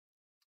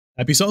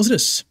Happy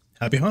Solstice,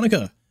 Happy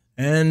Hanukkah,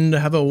 and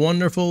have a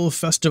wonderful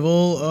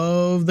festival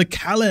of the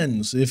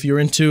Kalends if you're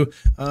into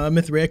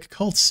Mithraic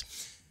cults.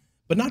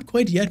 But not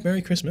quite yet.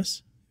 Merry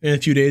Christmas. In a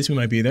few days, we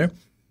might be there.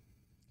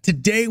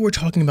 Today, we're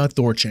talking about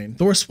THORChain,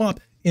 THORSWAP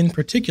in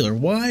particular.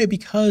 Why?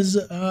 Because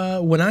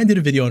when I did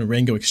a video on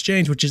RANGO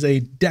Exchange, which is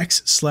a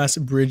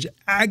DEX/bridge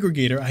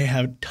aggregator, I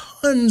have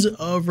tons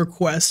of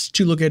requests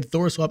to look at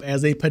THORSWAP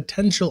as a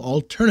potential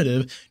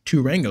alternative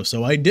to RANGO.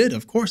 So I did,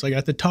 of course. I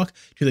got to talk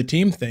to the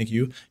team. Thank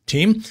you,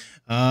 team.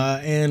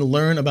 And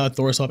learn about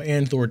THORSWAP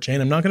and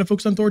THORChain. I'm not going to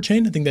focus on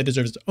THORChain. I think that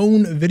deserves its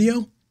own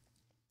video.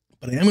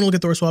 But I am going to look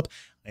at THORSWAP.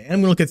 I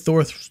am going to look at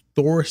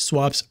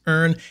THORSWAP's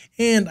earn,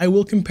 and I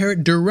will compare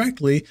it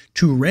directly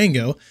to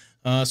RANGO,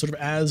 sort of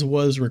as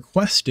was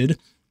requested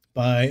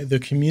by the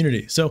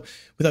community. So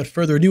without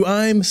further ado,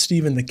 I'm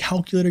Steven, the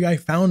Calculator Guy,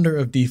 founder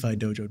of DeFi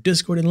Dojo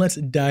Discord, and let's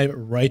dive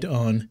right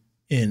on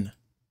in.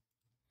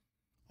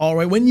 All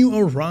right, when you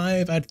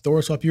arrive at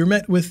THORSWAP, you're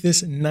met with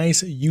this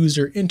nice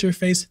user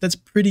interface that's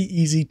pretty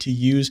easy to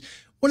use.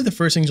 One of the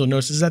first things you'll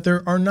notice is that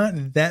there are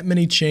not that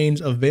many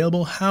chains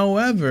available.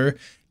 However,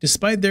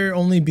 despite there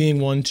only being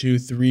 1, 2,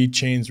 3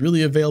 chains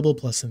really available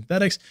plus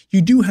synthetics,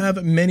 you do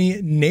have many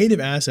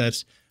native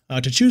assets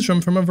to choose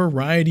from a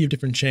variety of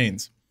different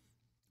chains.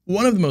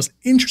 One of the most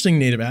interesting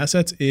native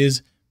assets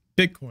is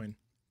Bitcoin.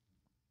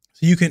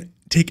 So you can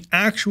take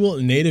actual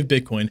native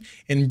Bitcoin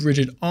and bridge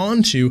it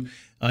onto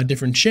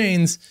different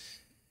chains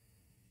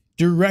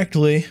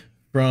directly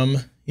from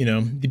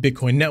the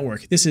Bitcoin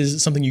network. This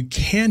is something you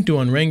can't do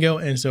on RANGO,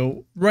 and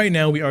so right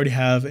now we already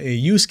have a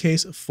use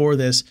case for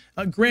this.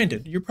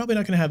 Granted, you're probably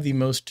not going to have the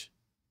most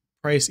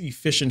price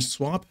efficient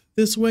swap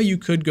this way. You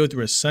could go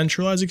through a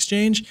centralized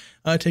exchange,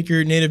 take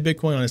your native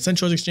Bitcoin on a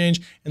centralized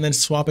exchange, and then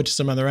swap it to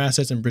some other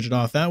assets and bridge it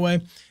off that way.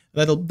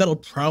 That'll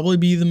probably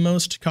be the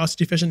most cost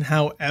efficient.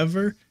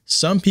 However,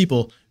 some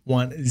people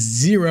want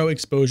zero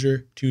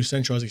exposure to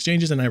centralized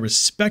exchanges, and I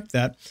respect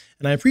that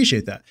and I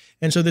appreciate that.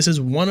 And so this is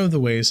one of the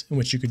ways in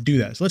which you could do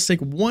that. So let's take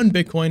one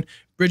Bitcoin,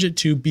 bridge it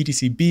to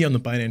BTCB on the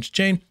Binance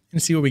chain,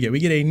 and see what we get. We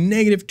get a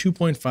negative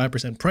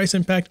 2.5% price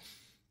impact.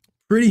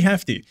 Pretty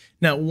hefty.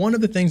 Now, one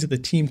of the things that the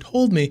team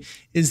told me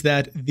is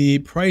that the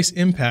price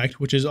impact,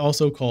 which is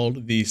also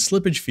called the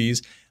slippage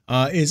fees,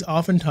 is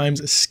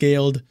oftentimes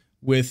scaled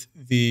with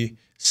the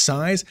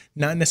size,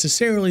 not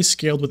necessarily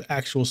scaled with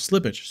actual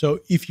slippage. So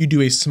if you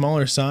do a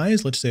smaller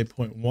size, let's say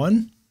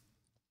 0.1,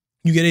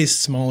 you get a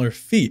smaller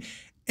fee.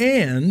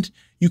 And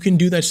you can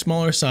do that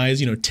smaller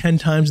size, 10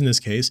 times in this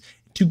case,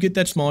 to get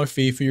that smaller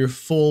fee for your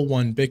full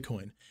 1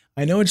 Bitcoin.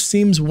 I know it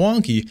seems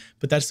wonky,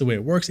 but that's the way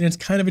it works. And it's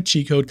kind of a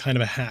cheat code, kind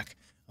of a hack.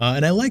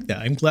 And I like that.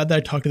 I'm glad that I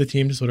talked to the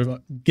team to sort of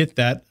get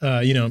that,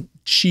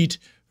 cheat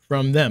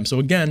from them. So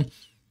again,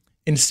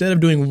 instead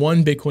of doing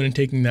 1 Bitcoin and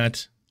taking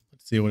that,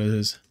 let's see what it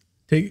is.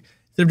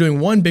 Instead of doing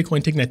 1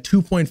 Bitcoin, taking that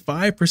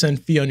 2.5%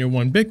 fee on your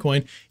 1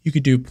 Bitcoin, you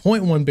could do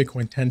 0.1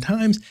 Bitcoin 10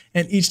 times,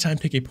 and each time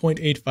take a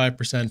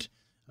 0.85%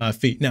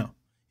 fee. Now,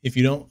 if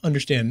you don't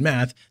understand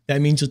math,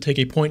 that means you'll take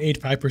a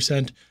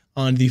 0.85%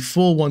 on the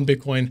full 1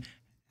 Bitcoin,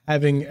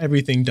 having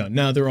everything done.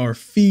 Now, there are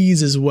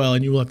fees as well,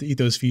 and you will have to eat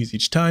those fees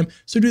each time.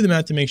 So do the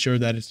math to make sure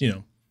that it's,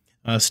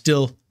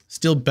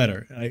 still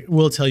better. I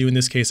will tell you in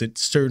this case, it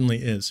certainly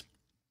is.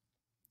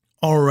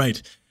 All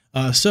right.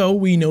 So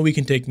we know we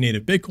can take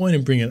native Bitcoin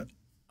and bring it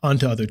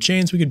onto other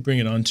chains. We could bring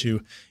it onto,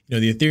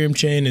 the Ethereum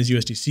chain as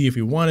USDC if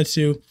we wanted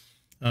to.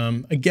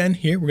 Again,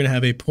 here we're going to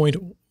have a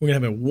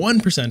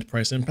 1%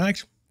 price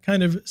impact,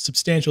 kind of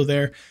substantial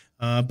there.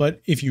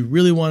 But if you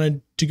really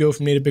wanted to go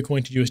from native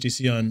Bitcoin to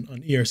USDC on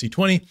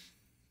ERC20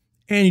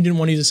 and you didn't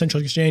want to use a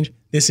central exchange,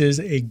 this is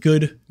a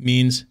good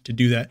means to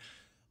do that.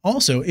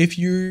 Also, if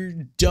you're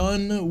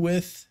done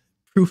with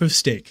proof of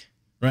stake,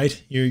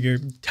 right? You're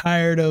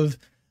tired of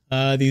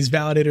these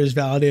validators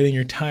validating,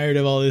 you're tired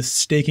of all this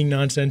staking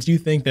nonsense, you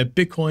think that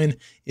Bitcoin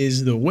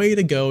is the way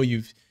to go,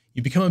 you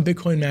become a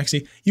Bitcoin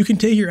maxi, you can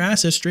take your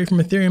assets straight from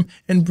Ethereum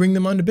and bring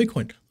them onto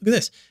Bitcoin. Look at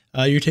this.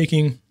 You're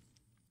taking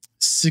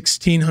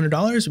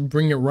 $1,600,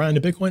 bring it right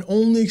onto Bitcoin,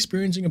 only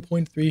experiencing a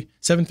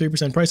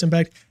 0.373% price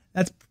impact.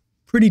 That's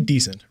pretty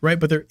decent, right?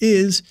 But there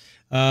is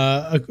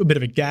a bit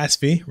of a gas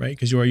fee, right?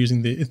 Because you are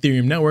using the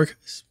Ethereum network,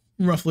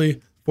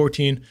 roughly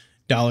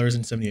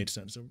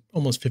 $14.78, so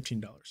almost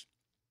 $15.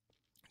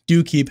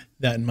 Do keep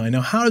that in mind.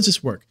 Now, how does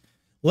this work?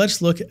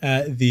 Let's look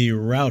at the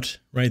route,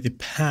 right? The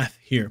path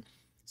here.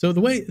 So the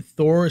way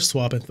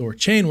THORSWAP and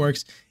THORChain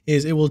works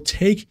is it will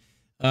take,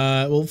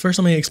 well, first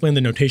let me explain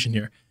the notation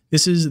here.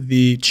 This is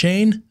the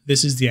chain,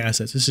 this is the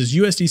assets. This is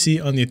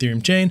USDC on the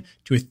Ethereum chain,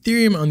 to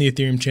Ethereum on the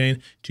Ethereum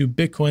chain, to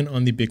Bitcoin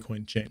on the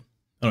Bitcoin chain.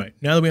 All right,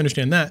 now that we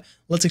understand that,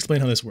 let's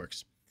explain how this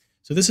works.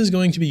 So this is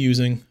going to be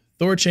using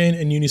THORChain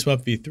and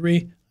Uniswap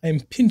v3. I am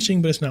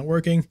pinching, but it's not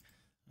working.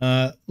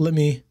 Let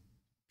me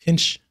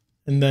pinch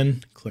and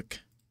then click.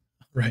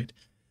 Right.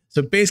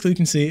 So basically you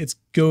can see it's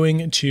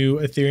going to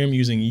Ethereum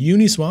using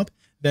Uniswap,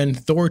 then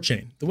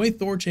THORChain. The way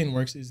THORChain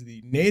works is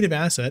the native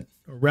asset,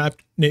 or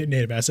wrapped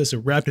native asset, so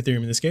wrapped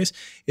Ethereum in this case,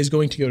 is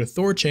going to go to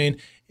THORChain,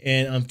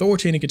 and on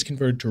THORChain it gets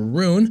converted to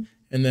Rune,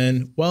 And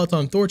then while it's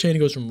on THORChain, it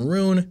goes from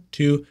Rune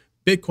to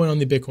Bitcoin on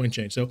the Bitcoin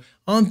chain. So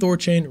on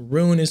THORChain,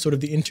 Rune is sort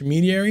of the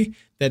intermediary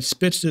that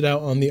spits it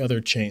out on the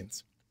other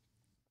chains.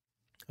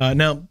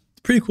 Now,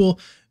 pretty cool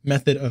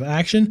method of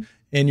action,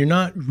 and you're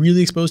not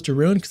really exposed to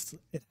Rune because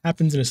it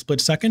happens in a split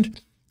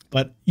second,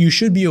 but you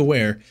should be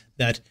aware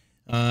that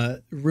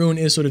Rune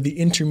is sort of the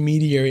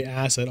intermediary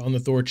asset on the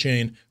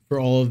THORChain for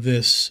all of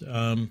this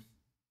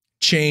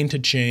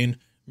chain-to-chain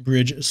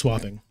bridge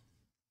swapping.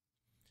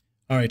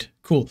 All right,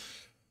 cool.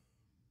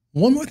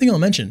 One more thing I'll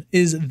mention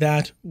is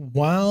that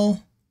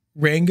while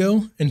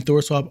RANGO and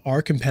THORSWAP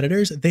are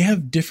competitors, they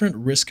have different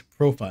risk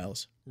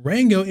profiles.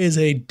 RANGO is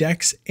a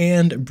DEX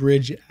and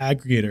bridge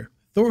aggregator.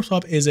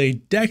 THORSWAP is a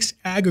DEX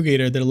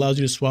aggregator that allows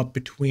you to swap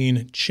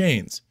between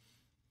chains.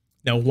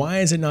 Now, why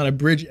is it not a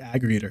bridge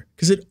aggregator?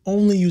 Because it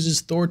only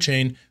uses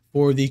THORChain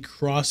for the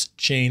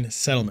cross-chain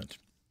settlement.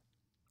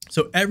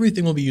 So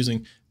everything will be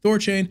using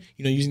THORChain,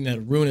 using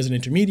that Rune as an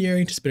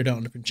intermediary to spit it out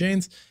on different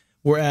chains,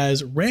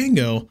 whereas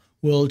RANGO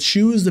will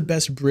choose the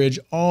best bridge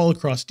all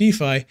across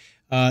DeFi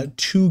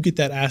to get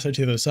that asset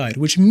to the other side,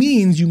 which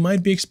means you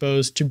might be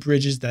exposed to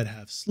bridges that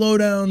have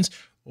slowdowns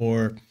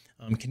or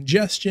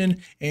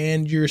congestion,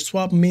 and your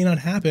swap may not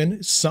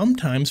happen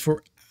sometimes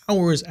for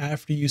hours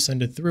after you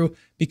send it through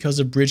because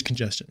of bridge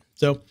congestion.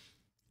 So,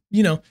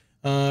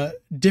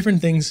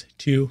 different things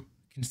to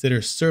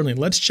consider, certainly.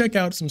 Let's check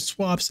out some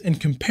swaps and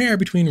compare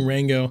between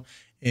RANGO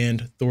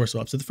and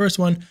THORSWAP. So the first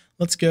one,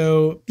 let's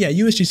go,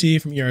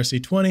 USDC from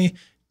ERC20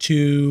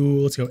 to,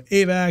 let's go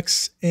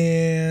AVAX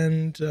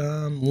and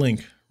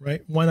Link,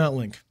 right? Why not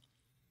Link?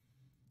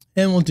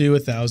 And we'll do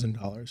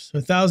 $1,000. So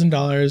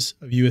 $1,000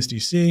 of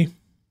USDC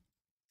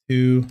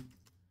to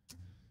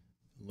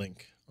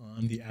Link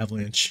on the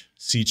Avalanche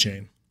C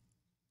chain.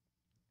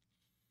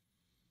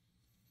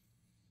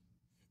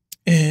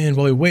 And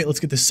while we wait, let's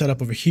get this set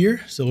up over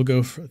here. So we'll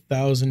go for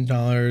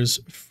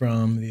 $1,000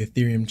 from the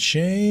Ethereum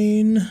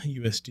chain,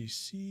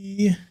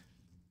 USDC,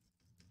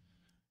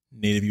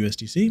 native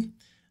USDC,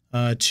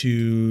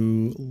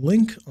 to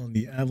Link on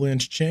the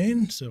Avalanche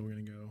chain. So we're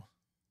going to go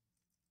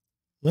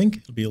Link.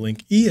 It'll be a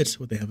Link E. It's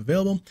what they have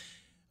available.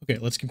 Okay,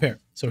 let's compare.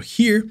 So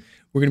here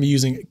we're going to be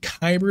using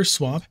Kyber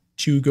swap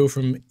to go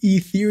from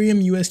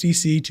Ethereum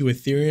USDC to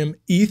Ethereum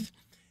ETH,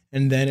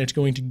 and then it's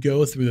going to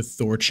go through the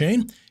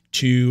THORChain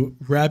to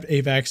wrapped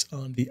AVAX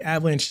on the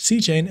Avalanche C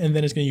chain, and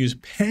then it's going to use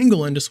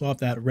Pangolin to swap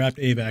that wrapped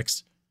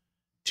AVAX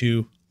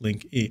to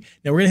Link E.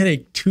 Now we're going to hit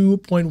a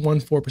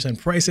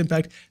 2.14% price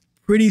impact,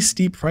 pretty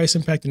steep price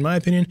impact in my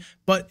opinion,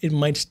 but it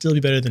might still be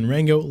better than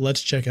RANGO.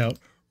 Let's check out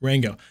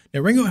RANGO. Now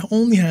RANGO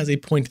only has a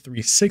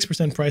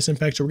 0.36% price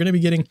impact, so we're going to be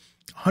getting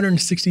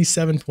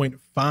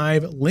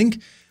 167.5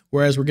 Link,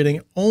 whereas we're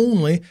getting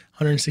only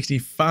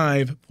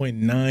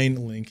 165.9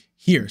 Link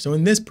here. So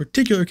in this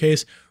particular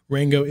case,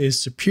 RANGO is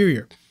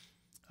superior.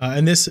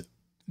 And this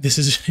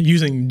is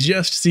using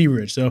just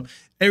Seabridge. So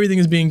everything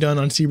is being done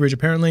on Seabridge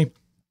apparently.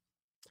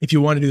 If you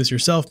want to do this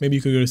yourself, maybe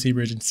you could go to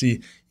Seabridge and see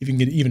if you can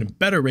get even a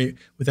better rate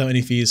without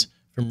any fees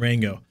from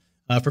RANGO.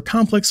 For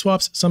complex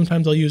swaps,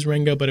 sometimes I'll use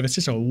RANGO, but if it's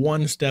just a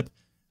one-step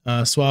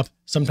swap,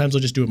 sometimes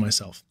I'll just do it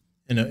myself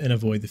and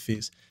avoid the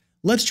fees.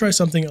 Let's try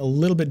something a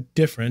little bit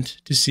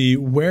different to see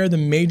where the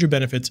major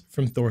benefits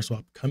from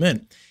THORSWAP come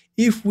in.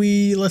 If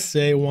we, let's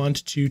say,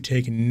 want to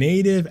take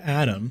native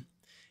Atom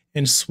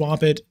and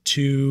swap it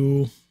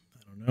to, I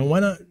don't know, why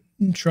not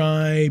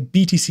try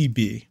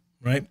BTCB,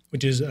 right?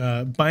 Which is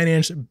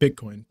Binance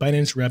Bitcoin,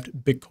 Binance wrapped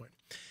Bitcoin.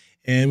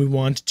 And we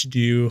want to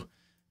do,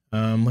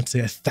 let's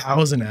say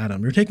 1,000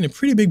 Atom. You're taking a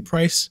pretty big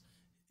price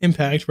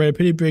impact, right? A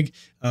pretty big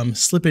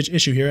slippage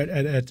issue here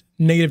at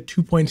negative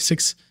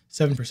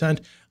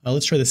 2.67%.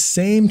 Let's try the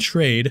same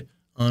trade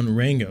on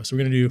RANGO. So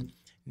we're going to do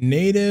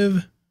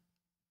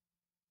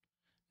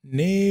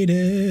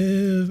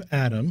native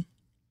Atom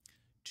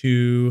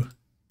to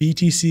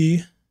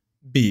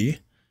BTCB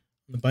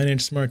on the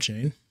Binance Smart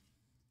Chain.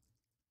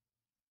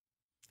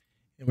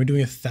 And we're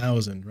doing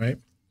 1,000, right?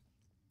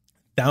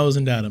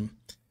 1,000 Atom.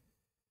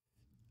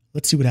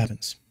 Let's see what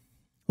happens.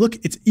 Look,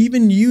 it's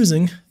even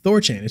using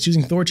THORChain. It's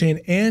using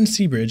THORChain and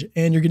Seabridge,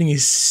 and you're getting a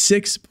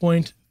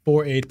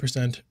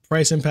 6.48%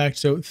 price impact.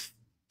 So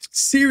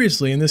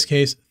seriously, in this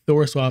case,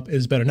 THORSWAP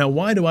is better. Now,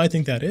 why do I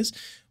think that is?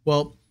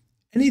 Well,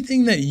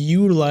 anything that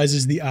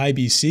utilizes the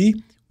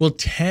IBC will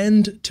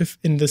tend to,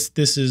 in this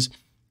is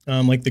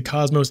like the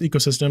Cosmos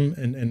ecosystem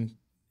and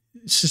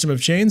system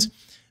of chains,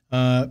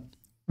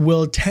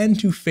 will tend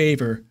to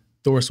favor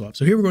THORSWAP.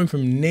 So here we're going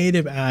from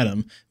native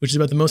Atom, which is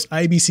about the most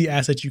IBC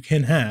assets you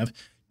can have,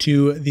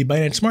 to the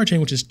Binance Smart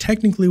Chain, which is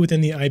technically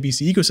within the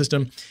IBC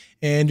ecosystem,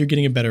 and you're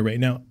getting a better rate.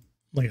 Now,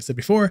 like I said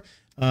before,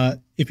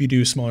 if you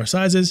do smaller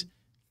sizes,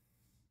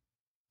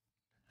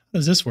 how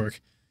does this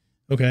work?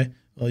 Okay,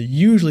 well,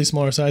 usually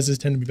smaller sizes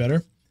tend to be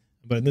better,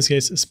 but in this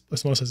case, a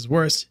smaller size is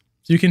worse.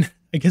 So you can,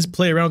 I guess,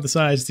 play around with the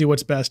size, see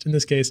what's best. In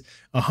this case,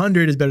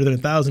 100 is better than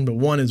 1,000, but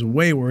 1 is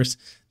way worse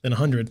than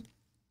 100.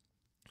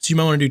 So you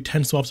might want to do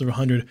 10 swaps of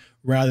 100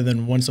 rather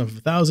than one swap of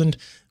 1,000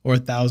 or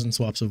 1,000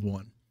 swaps of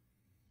 1.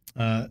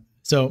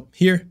 So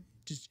here,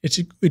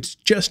 it's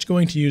just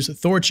going to use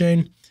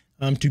THORChain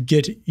to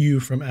get you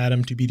from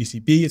Atom to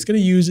BTCB. It's going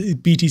to use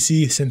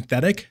BTC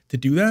synthetic to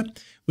do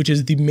that, which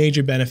is the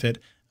major benefit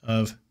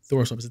of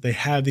THORSWAP, is that they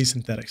have these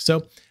synthetics.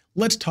 So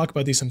let's talk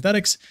about these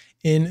synthetics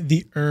in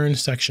the earn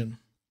section.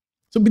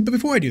 So but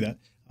before I do that,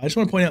 I just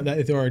want to point out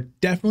that there are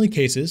definitely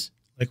cases,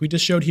 like we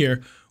just showed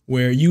here,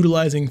 where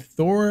utilizing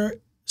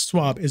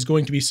THORSWAP is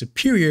going to be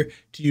superior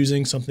to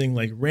using something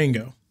like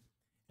RANGO.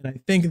 And I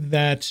think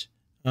that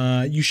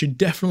you should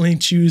definitely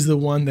choose the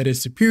one that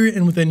is superior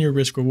and within your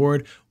risk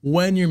reward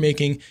when you're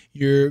making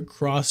your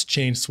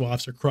cross-chain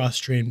swaps or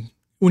when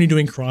you're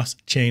doing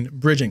cross-chain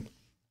bridging.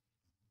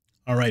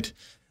 All right,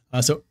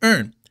 so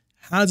earn.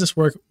 How does this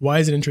work? Why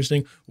is it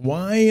interesting?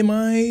 Why am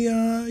I,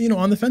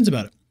 on the fence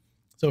about it?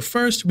 So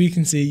first, we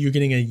can see you're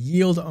getting a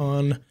yield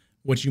on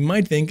what you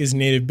might think is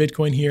native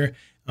Bitcoin here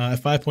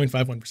at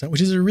 5.51%,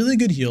 which is a really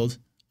good yield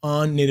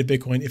on native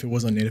Bitcoin if it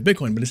was on native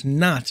Bitcoin, but it's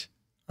not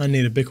on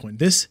native Bitcoin.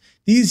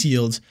 These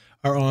yields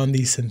are on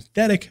the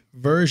synthetic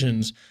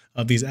versions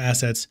of these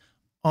assets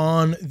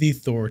on the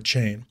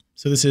THORChain.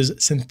 So this is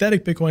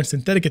synthetic Bitcoin,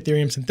 synthetic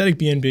Ethereum, synthetic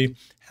BNB.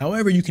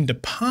 However, you can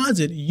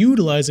deposit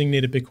utilizing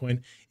native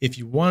Bitcoin if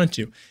you wanted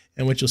to.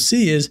 And what you'll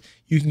see is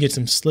you can get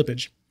some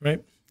slippage,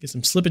 right? Get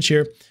some slippage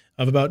here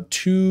of about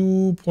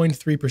 2.3%,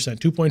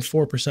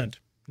 2.4%.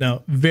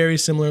 Now, very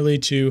similarly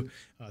to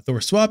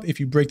THORSWAP, if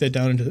you break that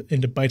down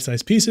into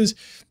bite-sized pieces,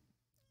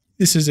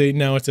 this is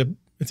instead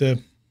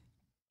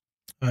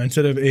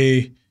of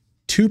a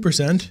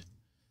 2%,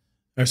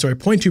 or sorry,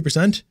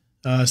 0.2%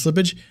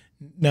 slippage,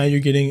 now you're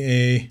getting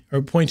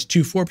 0.24%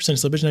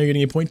 slippage, now you're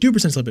getting a 0.2%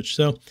 slippage.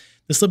 So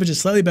the slippage is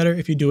slightly better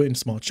if you do it in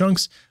small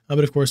chunks, but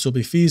of course there'll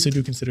be fees, so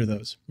do consider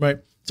those, right?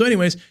 So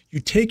anyways, you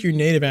take your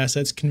native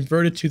assets,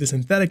 convert it to the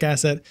synthetic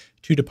asset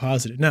to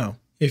deposit it. Now,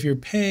 if you're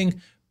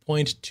paying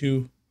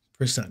 0.2%,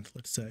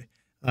 let's say,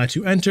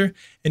 to enter,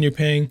 and you're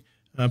paying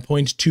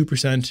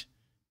 0.2%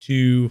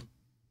 to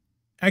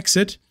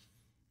exit,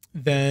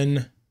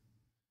 then,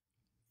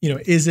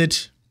 is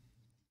it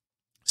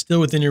still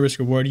within your risk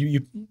reward?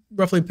 You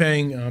roughly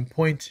paying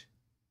 0.5,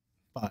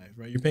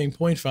 right? You're paying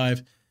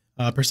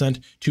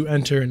 0.5% to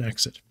enter and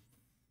exit.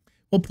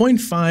 Well,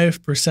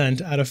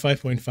 0.5% out of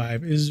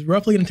 5.5 is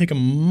roughly going to take a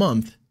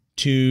month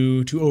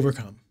to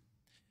overcome.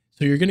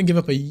 So you're going to give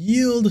up a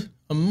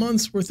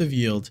month's worth of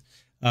yield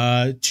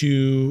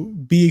to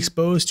be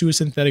exposed to a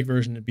synthetic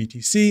version of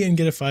BTC and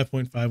get a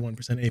 5.51%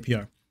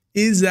 APR.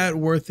 Is that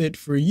worth it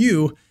for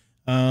you?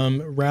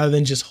 Rather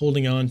than just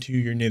holding on to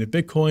your native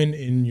Bitcoin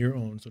in your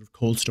own sort of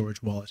cold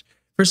storage wallet.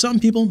 For some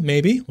people,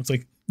 maybe. Looks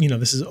like,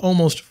 this is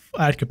almost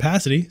at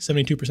capacity,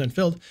 72%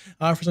 filled.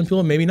 For some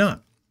people, maybe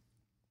not.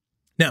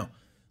 Now,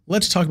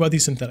 let's talk about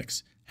these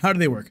synthetics. How do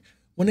they work?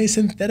 When a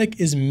synthetic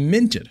is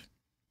minted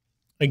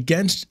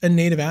against a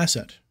native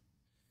asset,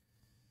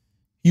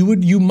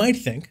 you might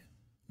think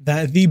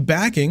that the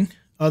backing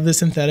of the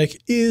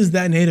synthetic is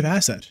that native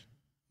asset,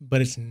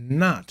 but it's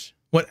not.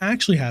 What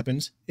actually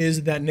happens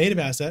is that native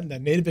asset,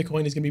 that native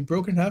Bitcoin, is going to be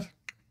broken in half,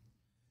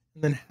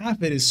 and then half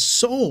of it is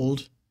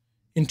sold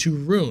into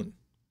Rune.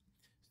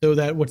 So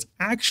that what's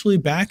actually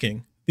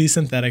backing these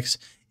synthetics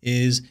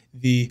is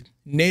the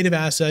native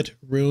asset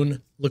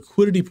Rune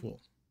liquidity pool.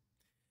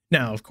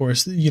 Now, of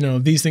course,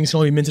 these things can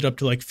only be minted up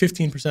to like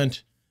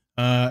 15%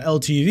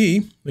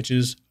 LTV, which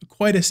is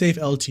quite a safe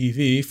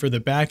LTV for the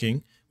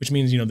backing, which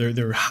means,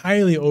 they're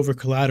highly over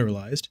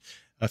collateralized,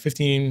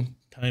 15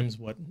 times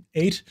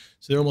 8,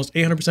 so they're almost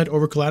 800%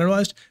 over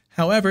collateralized.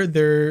 However,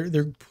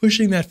 they're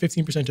pushing that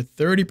 15% to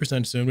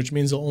 30% soon, which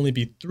means they'll only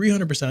be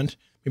 300%,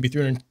 maybe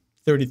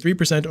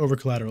 333% over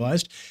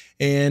collateralized,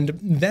 and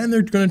then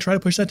they're going to try to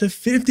push that to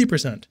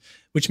 50%,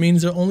 which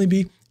means they'll only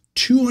be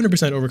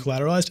 200% over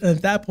collateralized. And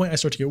at that point, I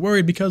start to get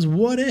worried, because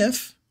what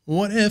if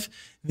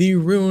the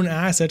Rune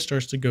asset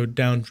starts to go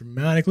down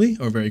dramatically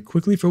or very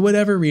quickly for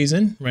whatever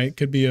reason, right?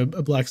 Could be a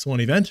black swan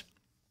event.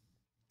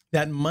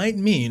 That might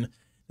mean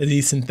that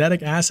these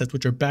synthetic assets,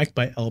 which are backed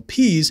by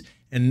LPs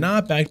and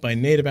not backed by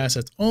native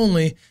assets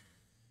only,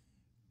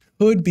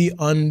 could be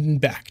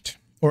unbacked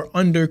or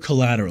under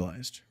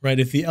collateralized, right?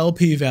 If the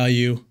LP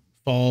value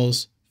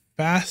falls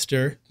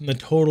faster than the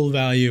total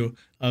value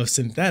of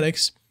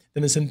synthetics,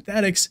 then the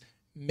synthetics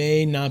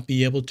may not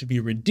be able to be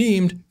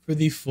redeemed for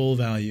the full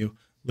value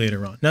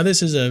later on. Now,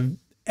 this is a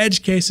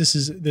edge case.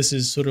 This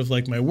is sort of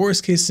like my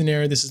worst case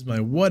scenario. This is my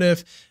what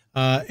if,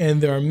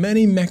 and there are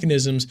many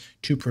mechanisms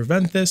to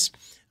prevent this.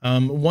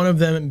 One of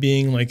them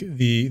being like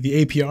the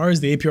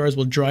APRs. The APRs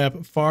will dry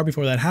up far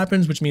before that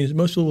happens, which means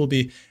most people will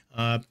be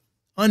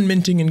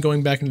unminting and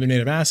going back into their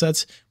native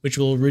assets, which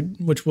will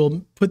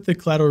put the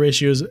collateral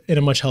ratios in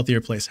a much healthier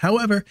place.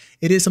 However,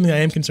 it is something I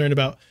am concerned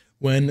about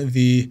when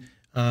the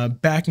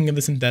backing of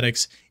the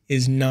synthetics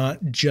is not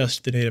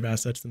just the native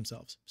assets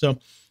themselves. So,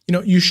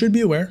 you should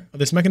be aware of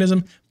this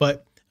mechanism,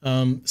 but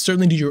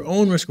certainly do your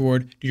own risk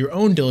reward, do your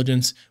own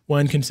diligence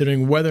when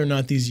considering whether or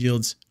not these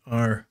yields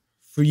are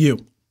for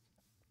you.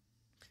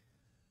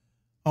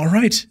 All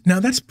right, now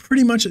that's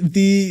pretty much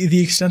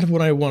the extent of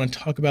what I want to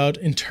talk about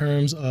in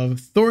terms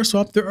of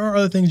THORSWAP. There are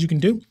other things you can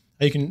do.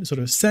 You can sort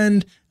of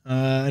send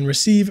and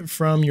receive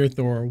from your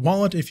Thor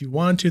wallet if you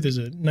want to. There's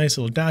a nice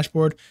little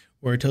dashboard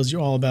where it tells you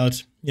all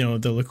about, you know,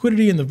 the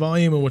liquidity and the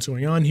volume and what's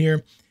going on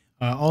here.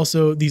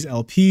 Also, these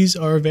LPs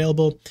are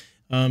available.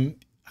 I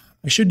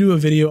should do a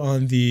video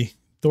on the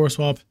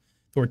THORSWAP,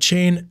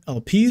 THORChain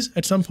LPs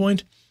at some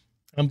point,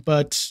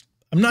 but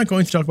I'm not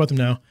going to talk about them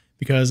now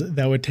because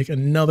that would take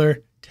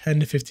another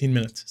 10 to 15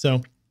 minutes.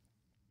 So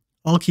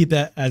I'll keep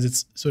that as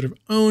its sort of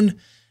own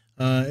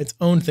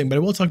thing, but I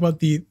will talk about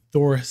the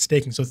Thor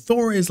staking. So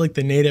Thor is like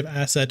the native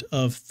asset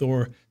of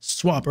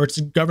THORSWAP, or it's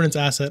a governance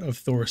asset of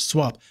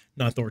THORSWAP,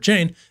 not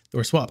THORChain,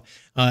 THORSWAP.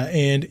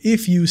 And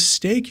if you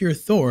stake your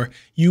Thor,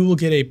 you will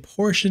get a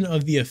portion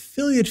of the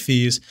affiliate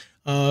fees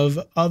of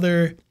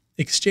other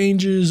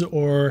exchanges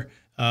or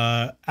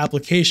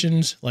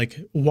applications like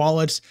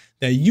wallets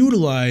that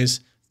utilize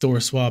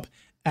THORSWAP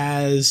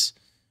as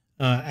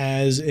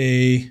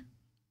a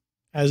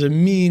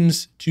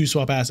means to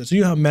swap assets. So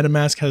you know how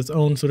MetaMask has its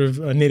own sort of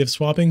native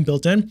swapping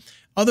built in.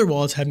 Other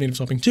wallets have native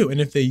swapping too. And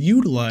if they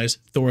utilize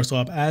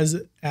THORSWAP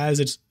as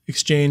its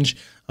exchange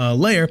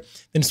layer,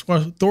 then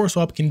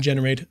THORSWAP can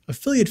generate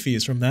affiliate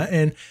fees from that.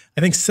 And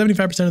I think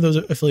 75% of those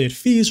affiliate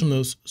fees from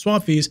those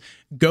swap fees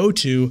go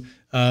to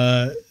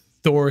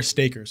Thor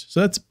stakers. So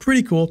that's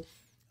pretty cool.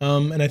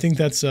 And I think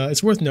that's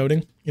it's worth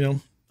noting. You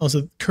know,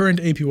 also current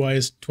APY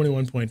is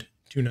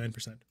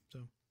 21.29%.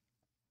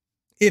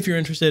 If you're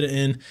interested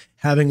in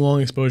having long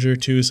exposure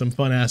to some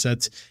fun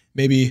assets,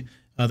 maybe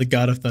the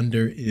God of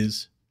Thunder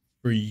is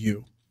for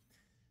you.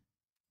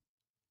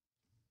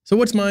 So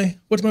what's my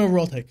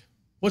overall take?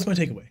 What's my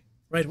takeaway?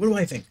 Right? What do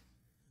I think?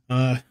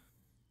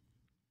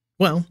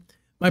 Well,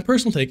 my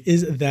personal take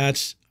is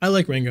that I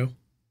like RANGO.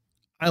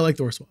 I like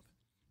THORSWAP.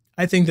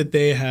 I think that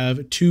they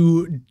have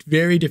two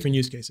very different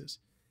use cases.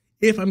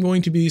 If I'm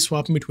going to be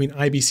swapping between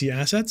IBC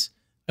assets,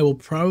 I will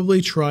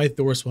probably try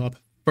THORSWAP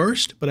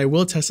first, but I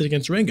will test it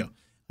against RANGO.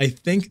 I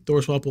think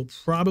THORSWAP will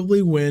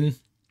probably win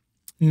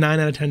 9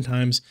 out of 10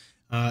 times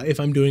if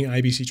I'm doing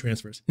IBC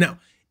transfers. Now,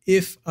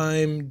 if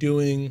I'm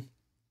doing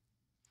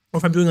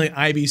like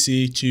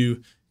IBC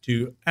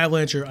to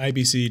Avalanche or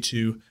IBC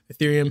to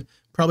Ethereum,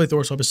 probably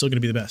THORSWAP is still going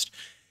to be the best.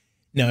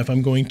 Now, if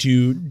I'm going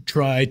to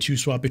try to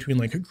swap between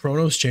like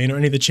Chronos chain or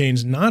any of the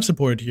chains not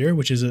supported here,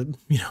 which is a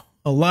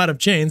lot of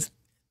chains,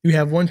 we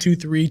have 1, 2,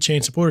 3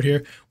 chains supported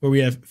here, where we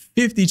have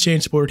 50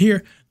 chains supported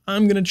here,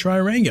 I'm going to try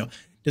RANGO.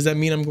 Does that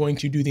mean I'm going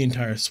to do the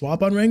entire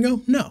swap on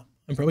RANGO? No,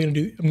 I'm going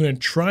to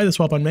try the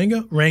swap on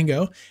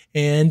RANGO.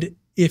 And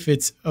if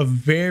it's a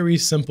very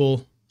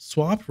simple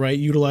swap, right,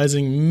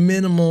 utilizing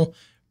minimal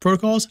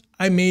protocols,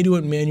 I may do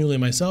it manually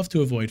myself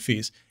to avoid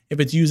fees. If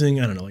it's using,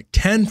 I don't know, like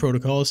 10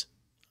 protocols,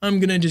 I'm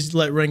going to just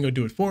let RANGO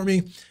do it for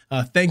me,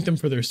 thank them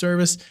for their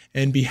service,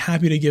 and be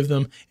happy to give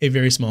them a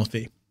very small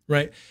fee.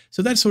 Right.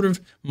 So that's sort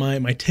of my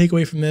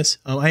takeaway from this.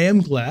 I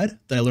am glad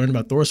that I learned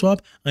about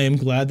THORSWAP. I am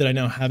glad that I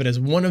now have it as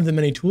one of the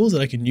many tools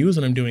that I can use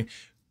when I'm doing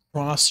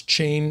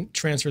cross-chain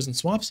transfers and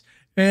swaps.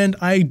 And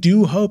I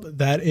do hope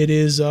that it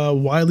is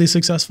widely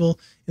successful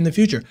in the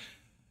future.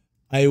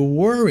 I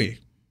worry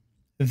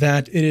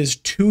that it is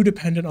too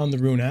dependent on the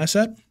Rune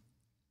asset,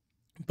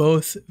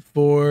 both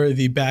for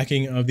the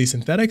backing of the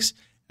synthetics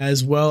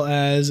as well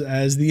as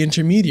the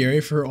intermediary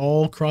for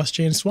all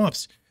cross-chain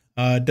swaps.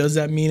 Does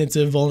that mean it's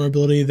a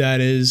vulnerability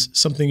that is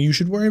something you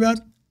should worry about?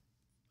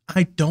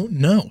 I don't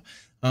know.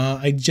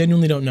 I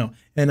genuinely don't know.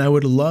 And I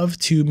would love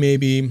to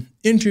maybe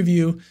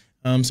interview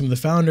some of the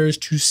founders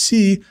to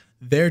see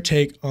their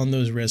take on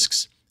those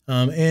risks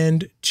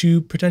and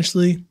to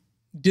potentially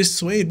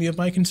dissuade me of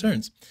my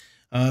concerns.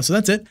 So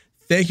that's it.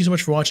 Thank you so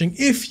much for watching.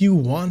 If you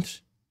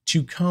want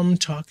to come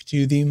talk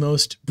to the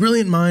most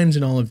brilliant minds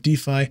in all of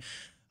DeFi,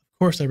 of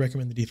course, I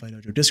recommend the DeFi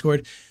Dojo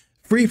Discord.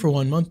 Free for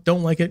 1 month.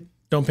 Don't like it.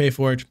 Don't pay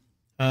for it.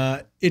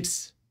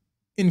 It's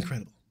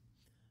incredible.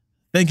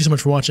 Thank you so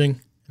much for watching,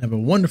 and have a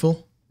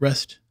wonderful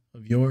rest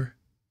of your